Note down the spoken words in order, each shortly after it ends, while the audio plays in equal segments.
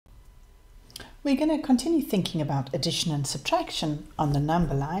We're going to continue thinking about addition and subtraction on the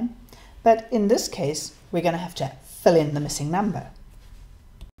number line, but in this case we're going to have to fill in the missing number.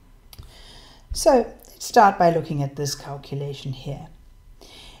 So let's start by looking at this calculation here.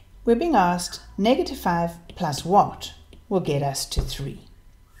 We're being asked -5 plus what will get us to 3.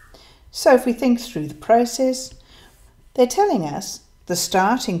 So if we think through the process, they're telling us the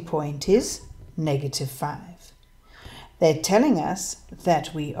starting point is -5. They're telling us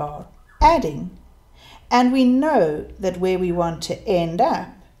that we are adding, and we know that where we want to end up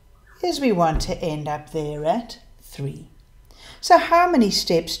is we want to end up there at 3. So how many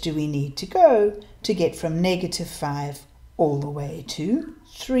steps do we need to go to get from -5 all the way to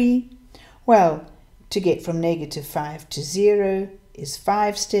 3? Well, to get from -5 to 0 is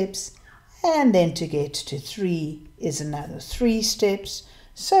 5 steps, and then to get to 3 is another 3 steps.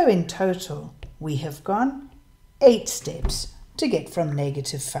 So in total we have gone 8 steps to get from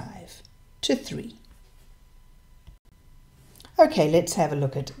 -5 to 3. Okay, let's have a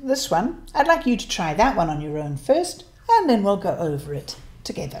look at this one. I'd like you to try that one on your own first, and then we'll go over it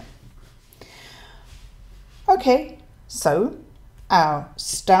together. Okay, so our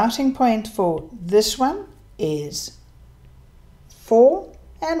starting point for this one is 4,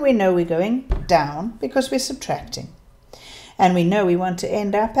 and we know we're going down because we're subtracting. And we know we want to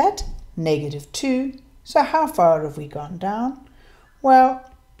end up at -2. So how far have we gone down? Well,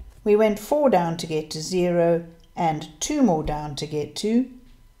 we went 4 down to get to 0 and 2 more down to get to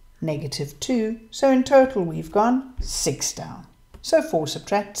 -2. So in total we've gone 6 down. So 4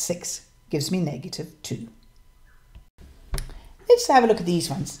 subtract 6 gives me -2. Let's have a look at these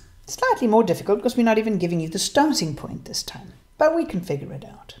ones. Slightly more difficult because we're not even giving you the starting point this time, but we can figure it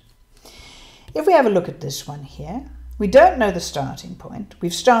out. If we have a look at this one here, we don't know the starting point.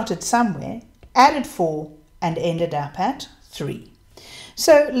 We've started somewhere, added 4 and ended up at 3.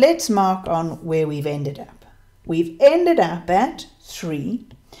 So let's mark on where we've ended up. We've ended up at 3.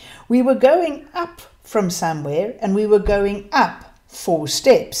 We were going up from somewhere and we were going up 4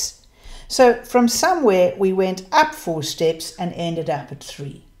 steps. So from somewhere we went up 4 steps and ended up at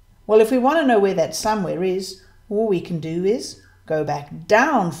 3. Well, if we want to know where that somewhere is, all we can do is go back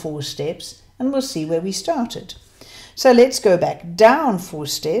down 4 steps and we'll see where we started. So let's go back down 4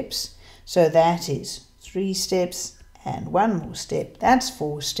 steps. So that is 3 steps and 1 more step. That's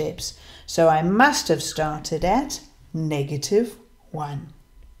 4 steps. So I must have started at -1.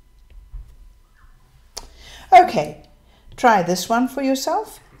 Okay, try this one for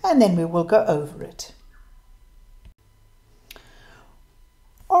yourself and then we will go over it.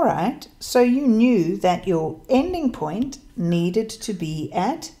 All right, so you knew that your ending point needed to be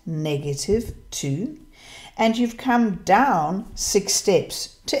at -2, and you've come down 6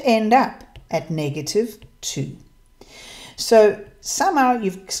 steps to end up at -2. So somehow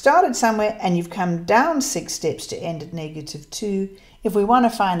you've started somewhere and you've come down 6 steps to end at -2. If we want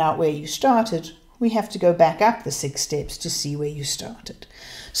to find out where you started, we have to go back up the 6 steps to see where you started.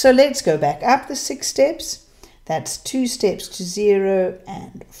 So let's go back up the 6 steps. That's 2 steps to 0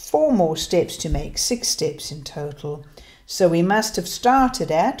 and 4 more steps to make 6 steps in total. So we must have started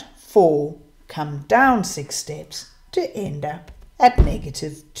at 4, come down 6 steps to end up at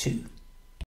 -2.